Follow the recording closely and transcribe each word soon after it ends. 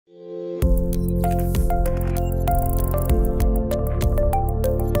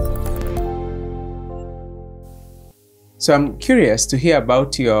So I'm curious to hear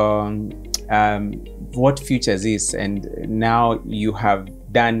about your what Futures is, and now you have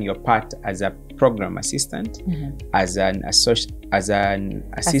done your part as a program assistant, as an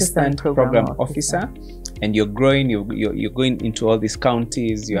assistant program officer, and you're growing. You're going into all these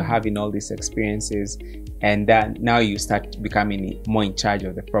counties. You're having all these experiences, and then now you start becoming more in charge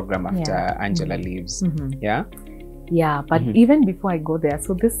of the program after Angela leaves. Yeah. Yeah, but even before I go there,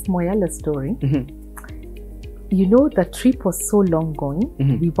 so this Moyale story. You know, the trip was so long going.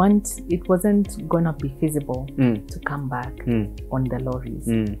 It wasn't gonna be feasible to come back on the lorries.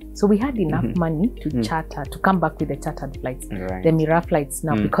 So we had enough money to charter, to come back with the chartered flights, the Mira flights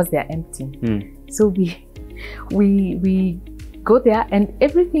now, because they're empty. So we go there, and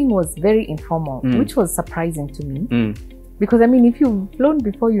everything was very informal, which was surprising to me. Because I mean, if you've flown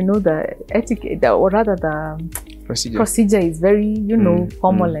before, you know the etiquette, or rather the procedure is very, you know,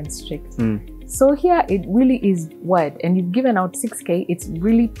 formal and strict. So here it really is word, and you've given out 6K, it's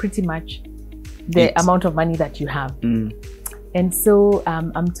really pretty much the amount of money that you have. And so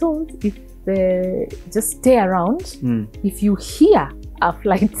I'm told, if just stay around, if you hear a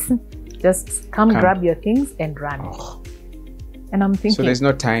flight, just come grab your things and run. And I'm thinking, so there's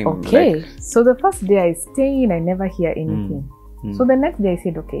no time. Okay, so the first day I stay in, I never hear anything. So the next day I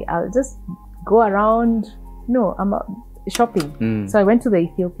said, okay, I'll just go around. No, I'm shopping. So I went to the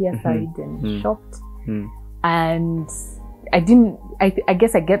Ethiopia side and shopped, and I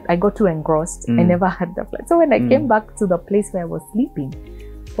guess I got too engrossed. I never had the flight. So when I came back to the place where I was sleeping,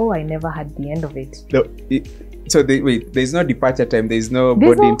 I never had the end of it. So wait, there's no departure time, there's no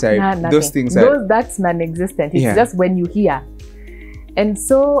boarding time. Those things that's non-existent. It's just when you hear. And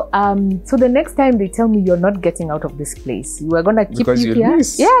so so the next time they tell me, you're not getting out of this place, you are gonna keep because you here.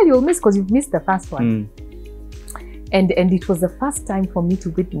 Yeah, you'll miss, because you've missed the first one. And it was the first time for me to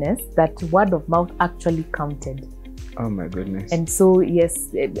witness that word of mouth actually counted. Oh my goodness. And so yes,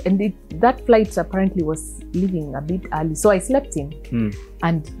 and that flight apparently was leaving a bit early, so I slept in.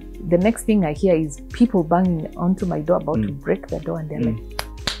 And the next thing I hear is people banging onto my door, about to break the door, and they're like,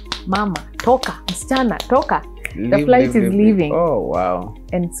 "Mama, toka, msichana, toka." The flight is leaving. Oh wow.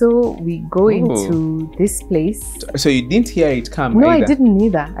 And so we go into this place. So you didn't hear it come? No, either. I didn't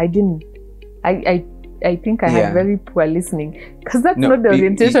either. I didn't. I think I had very poor listening, because that's not the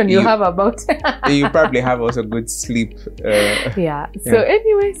orientation you have about. You probably have also good sleep. So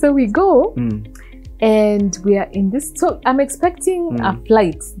anyway, so we go, and we are in this. So I'm expecting a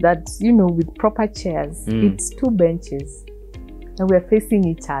flight that, you know, with proper chairs. It's 2 benches, and we're facing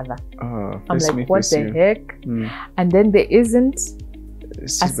each other. I'm like, what the heck? And then there isn't a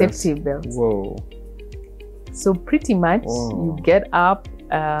safety belt. Whoa. So pretty much you get up,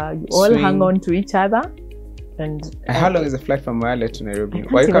 you all hang on to each other. And how long is the flight from Moyale to Nairobi?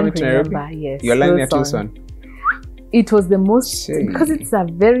 Were you coming to Nairobi? Yes. You're landing at Tucson. It was the most, because it's a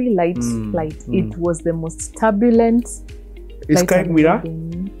very light flight, it was the most turbulent. Is carrying Mira?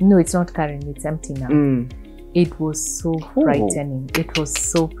 No, it's not carrying, it's empty now. It was so frightening. It was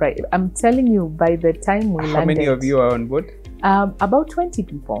so frightening. I'm telling you, by the time we landed... How many of you are on board? About 20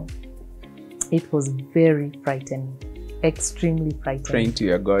 people. It was very frightening. Extremely frightening. Praying to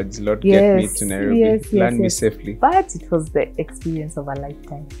your gods, Lord, get me to Nairobi. Land me safely. But it was the experience of a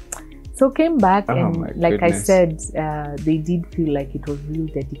lifetime. So came back, and like I said, they did feel like it was real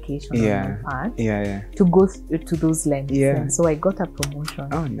dedication on my part to go to those lengths. And so I got a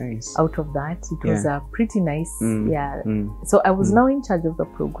promotion out of that. It was a pretty nice, So I was now in charge of the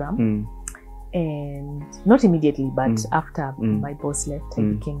program. And not immediately, but after my boss left, I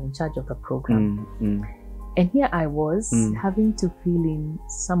became in charge of the program. And here I was having to fill in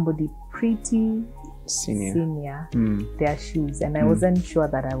somebody pretty senior their shoes, and I wasn't sure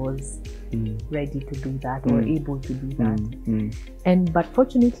that I was ready to do that or able to do that. But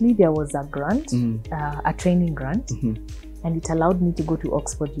fortunately there was a grant, a training grant, and it allowed me to go to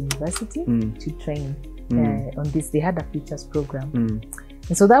Oxford University to train on this. They had a futures program.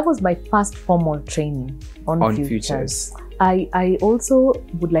 And so that was my first formal training on futures. I also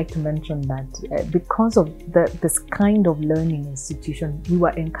would like to mention that because of this kind of learning institution, we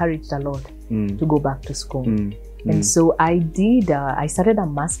were encouraged a lot to go back to school. And so I did, I started a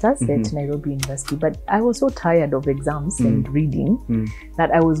master's at Nairobi University, but I was so tired of exams and reading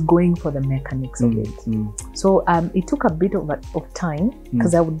that I was going for the mechanics of it. So it took a bit of time,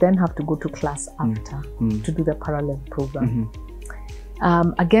 because I would then have to go to class after to do the parallel program.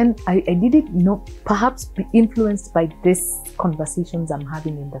 Again, I did it, perhaps be influenced by these conversations I'm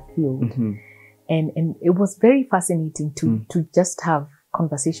having in the field. And it was very fascinating to just have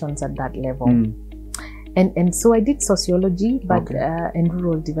conversations at that level. And so I did sociology, but and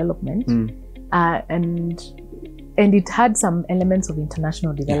rural development. And And it had some elements of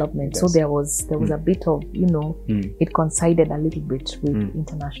international development. So there was a bit of, it coincided a little bit with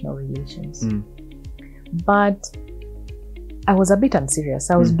international relations. But I was a bit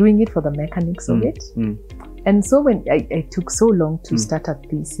unserious. I was doing it for the mechanics of it. And so when I took so long to start a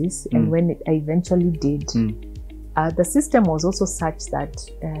thesis, and when I eventually did, the system was also such that,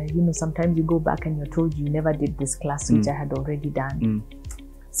 sometimes you go back and you're told you never did this class, which I had already done.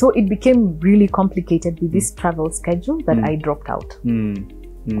 So it became really complicated with this travel schedule that I dropped out.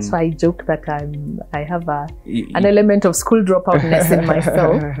 So I joke that I have an element of school dropoutness in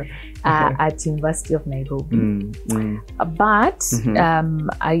myself at University of Nairobi. But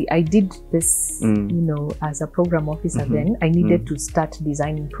I did this, as a program officer then. I needed to start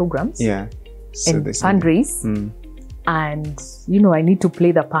designing programs and fundraise. And, I need to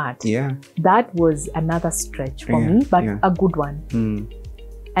play the part. That was another stretch for me, but a good one.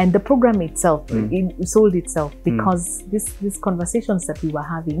 And the program itself, it sold itself because these conversations that we were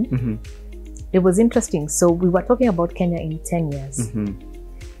having, it was interesting. So we were talking about Kenya in 10 years.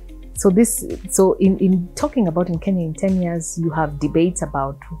 So in talking about in Kenya in 10 years, you have debates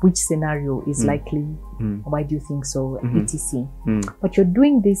about which scenario is likely, why do you think so, etc. But you're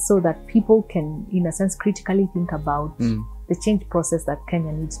doing this so that people can, in a sense, critically think about the change process that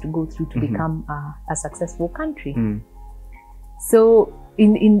Kenya needs to go through to become a successful country. So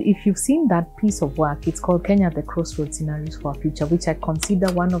if you've seen that piece of work, it's called Kenya, the Crossroads Scenarios for Our Future, which I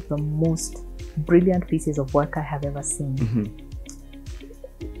consider one of the most brilliant pieces of work I have ever seen.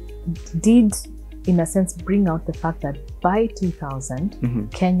 Did, in a sense, bring out the fact that by 2000,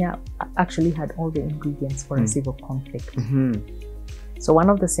 Kenya actually had all the ingredients for a civil conflict. So one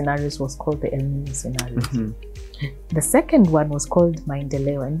of the scenarios was called the El Nino scenario. The second one was called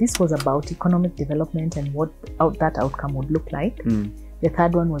Maendeleo, and this was about economic development and what that outcome would look like. The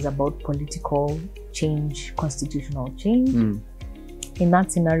third one was about political change, constitutional change. In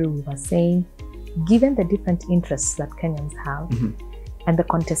that scenario, we were saying, given the different interests that Kenyans have and the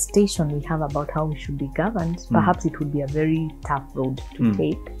contestation we have about how we should be governed, perhaps it would be a very tough road to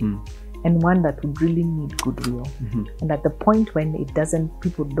take. And one that would really need goodwill. And at the point when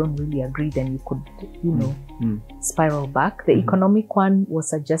people don't really agree, then you could, spiral back. The economic one was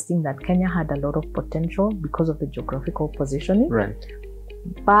suggesting that Kenya had a lot of potential because of the geographical positioning.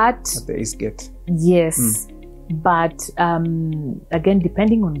 But at the East Gate. Yes. But again,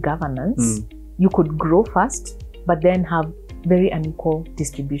 depending on governance, you could grow fast, but then have very unequal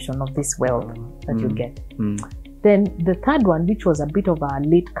distribution of this wealth that you get. Then the third one, which was a bit of a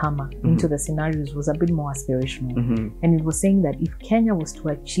latecomer into the scenarios, was a bit more aspirational. And it was saying that if Kenya was to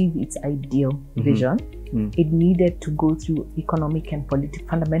achieve its ideal vision, it needed to go through economic and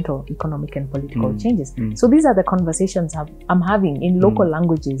fundamental economic and political changes. So these are the conversations I'm having in local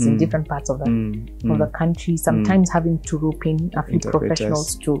languages in different parts of the country, sometimes having to rope in a few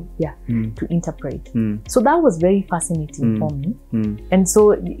professionals to interpret. So that was very fascinating for me. And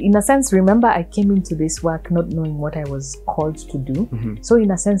so in a sense, remember, I came into this work not knowing what I was called to do. So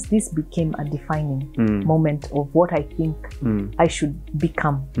in a sense, this became a defining moment of what I think I should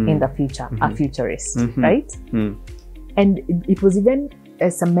become in the future, a futurist, right? And it was even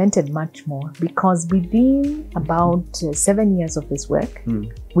cemented much more because within about 7 years of this work,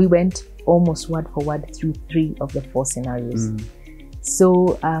 we went almost word for word through 3 of the 4 scenarios.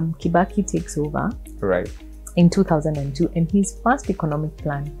 So Kibaki takes over in 2002, and his first economic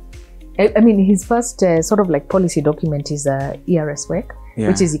plan, his first sort of like policy document is ERS work,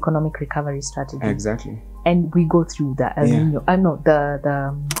 which is Economic Recovery Strategy. Exactly. And we go through the El Nino,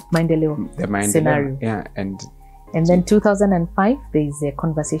 the Maendeleo scenario. And then 2005, there is a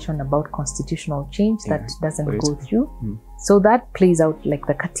conversation about constitutional change that doesn't go through. So that plays out like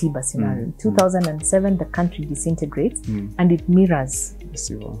the Katiba scenario. 2007, the country disintegrates and it mirrors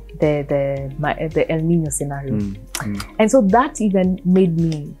the El Nino scenario. And so that even made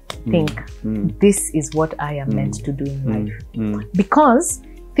me think, this is what I am meant to do in life. Because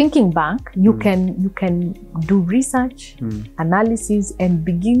thinking back, you can do research, analysis, and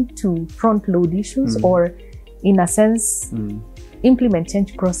begin to front load issues or, in a sense, implement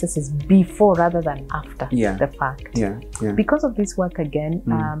change processes before rather than after the fact. Because of this work again,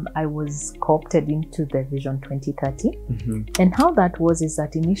 I was co-opted into the Vision 2030. And how that was is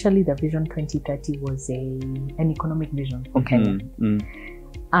that initially the Vision 2030 was an economic vision for Kenya.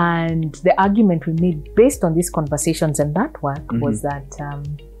 And the argument we made based on these conversations and that work was that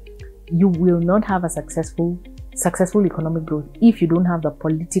you will not have a successful economic growth if you don't have the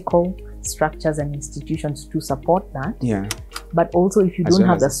political structures and institutions to support that. But also if you don't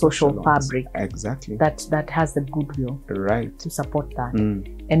have the social fabric that has the goodwill to support that.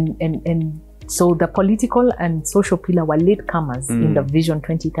 And So the political and social pillar were latecomers in the Vision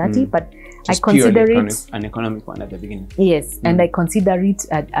 2030, but just I consider it an economic one at the beginning. Yes, and I consider it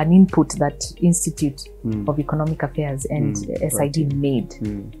an input that Institute of Economic Affairs and SID made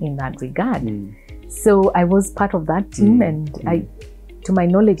in that regard. So I was part of that team, and to my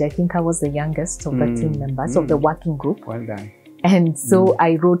knowledge, I think I was the youngest of the team members of the working group. Well done. And so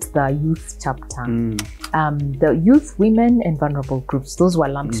I wrote the youth chapter. The youth, women, and vulnerable groups, those were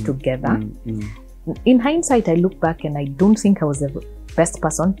lumped together. In hindsight, I look back and I don't think I was the best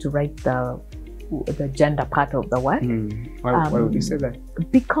person to write the gender part of the work. Why would you say that?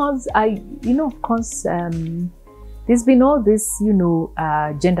 Because of course, there's been all this,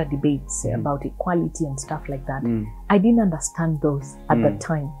 gender debates about equality and stuff like that. I didn't understand those at the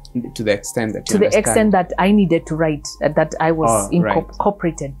time. To the extent that extent that I needed to write, that I was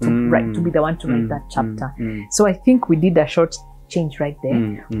incorporated to be the one to write that chapter. So I think we did a short change right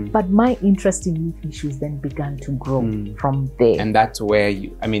there. But my interest in youth issues then began to grow from there. And that's where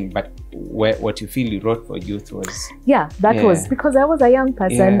what you feel you wrote for youth was? That was because I was a young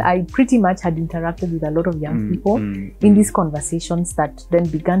person. I pretty much had interacted with a lot of young people in these conversations that then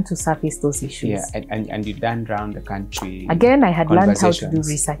began to surface those issues. And you done around the country. Again, I had learned how to do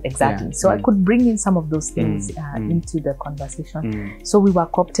research. Exactly. So I could bring in some of those things into the conversation. So we were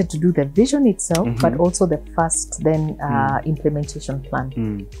co-opted to do the vision itself, but also the first then implementation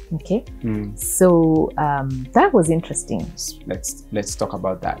plan. Okay. So that was interesting. Let's talk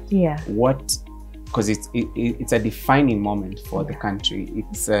about that. Because it's a defining moment for the country.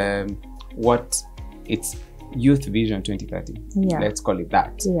 It's it's Youth Vision 2030. Let's call it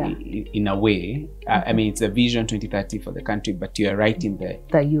that. In a way, I mean, it's a Vision 2030 for the country, but you are writing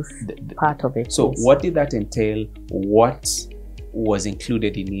the youth part of it. So what did that entail? What was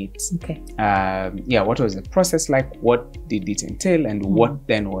included in it? What was the process like? What did it entail, and what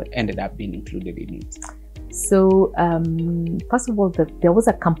ended up being included in it? So first of all, there was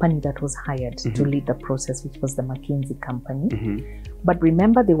a company that was hired to lead the process, which was the McKinsey company. But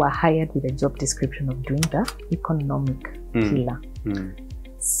remember, they were hired with a job description of doing the economic pillar.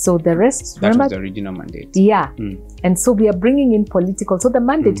 So the rest, that was the original mandate. And so we are bringing in political. So the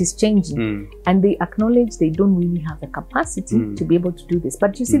mandate is changing, and they acknowledge they don't really have the capacity to be able to do this.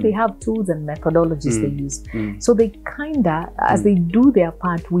 But you see, they have tools and methodologies they use. So they as they do their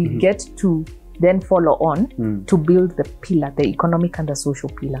part, we get to then follow on to build the pillar, the economic and the social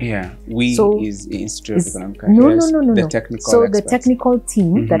pillar. Is Institute of Economic Affairs. No. The technical so experts. The technical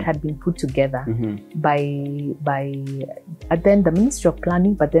team that had been put together by then the Ministry of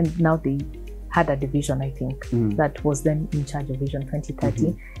Planning, but then now they had a division, I think, that was then in charge of Vision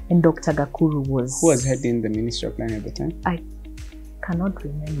 2030. And Dr. Gakuru was... Who was heading the Ministry of Planning at the time? I cannot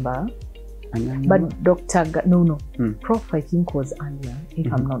remember. But Dr. Prof, I think, was earlier,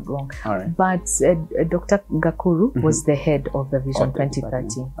 if I'm not wrong. But Dr. Gakuru was the head of the Vision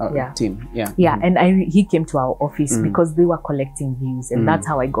 2030 team. And he came to our office because they were collecting views, and that's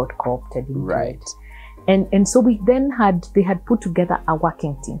how I got co-opted into it. And so they had put together a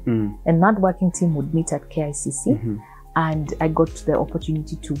working team, and that working team would meet at KICC. And I got the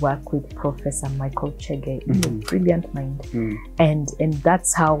opportunity to work with Professor Michael Chege, a brilliant mind. And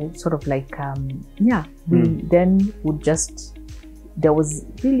that's how sort of like, we then would there was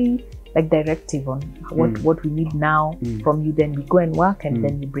really like directive on what we need now from you. Then we go and work, and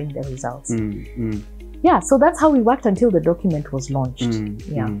then we bring the results. So that's how we worked until the document was launched.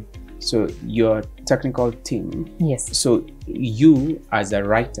 So your technical team. Yes. So you as a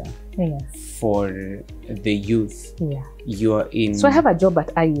writer for the youth. You're in. So I have a job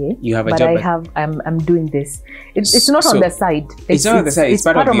at IEA. You have a job. But I'm doing this. It's not on the side. It's not on the side. It's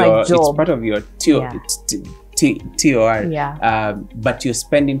part of my job. It's part of your TOR. But you're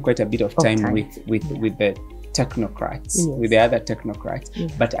spending quite a bit of time with the technocrats, with the other technocrats.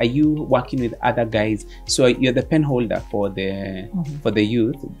 But are you working with other guys? So you're the pen holder for the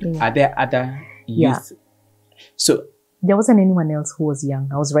youth. Are there other youth? So there wasn't anyone else who was young.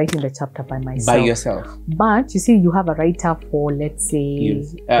 I was writing the chapter by myself. By yourself. But you see, you have a writer for, let's say,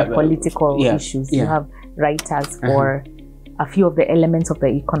 political issues. You have writers for a few of the elements of the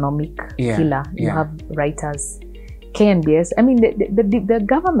economic pillar. You have writers. KNBS, I mean, the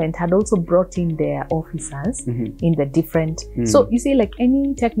government had also brought in their officers in the different... So you see, like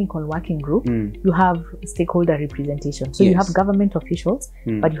any technical working group, you have stakeholder representation. So you have government officials,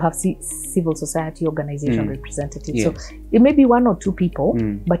 but you have civil society organization representatives. So it may be one or two people,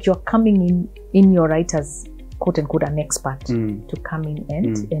 but you're coming in your writers, quote unquote, an expert to come in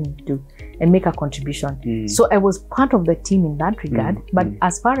and make a contribution. So I was part of the team in that regard, but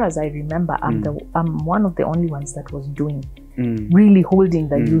as far as I remember, I'm one of the only ones that was doing really holding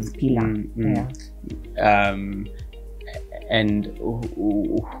the youth pillar. And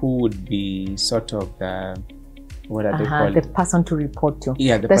who would be sort of the, what are they called? The person to report to.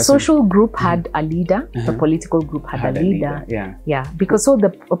 Yeah, the social group had a leader. The political group had a leader. Yeah. Because so the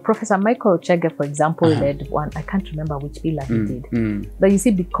Professor Michael Chege, for example, led one. I can't remember which pillar he did. But you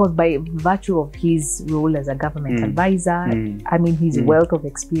see, because by virtue of his role as a government advisor, I mean, his wealth of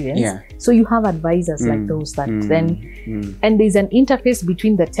experience. So you have advisors like those that then, and there's an interface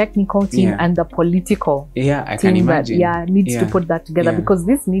between the technical team and the political team. I can imagine. That, needs to put that together because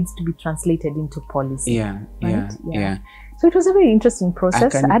this needs to be translated into policy. So it was a very interesting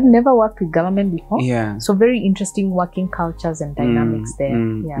process. I'd never worked with government before. So very interesting working cultures and dynamics there.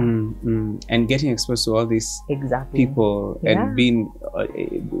 And getting exposed to all these people and being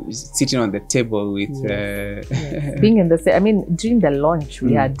sitting on the table with being in the I mean, during the launch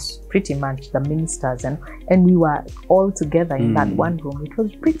we had pretty much the ministers and we were all together in that one room. It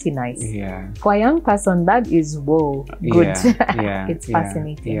was pretty nice. For a young person, that is good. It's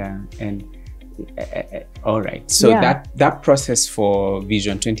fascinating. And all right, so that process for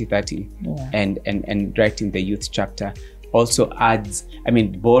Vision 2030 and writing the youth chapter also adds, I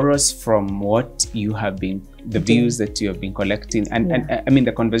mean, borrows from what you have been, the views that you have been collecting, and I mean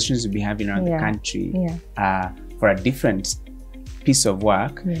the conversations you've been having around the country for a different piece of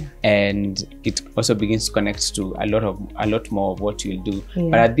work, and it also begins to connect to a lot more of what you'll do.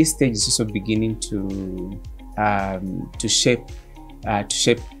 But at this stage, it's also beginning to shape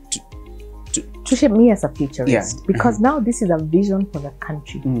me as a futurist, because now this is a vision for the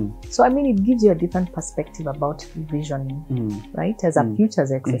country. So I mean, it gives you a different perspective about visioning, right? As a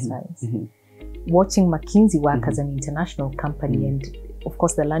futures exercise. Watching McKinsey work as an international company, and of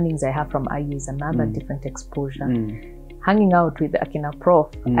course the learnings I have from IU is another different exposure. Hanging out with Akina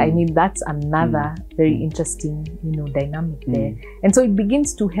Prof, I mean, that's another very interesting, dynamic there. And so it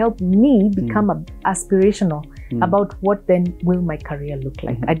begins to help me become aspirational about what then will my career look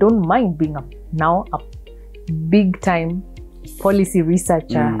like. I don't mind being now a big time policy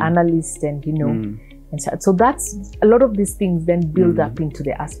researcher, analyst, and and so that's a lot of these things then build up into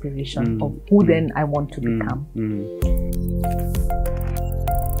the aspiration of who then I want to become.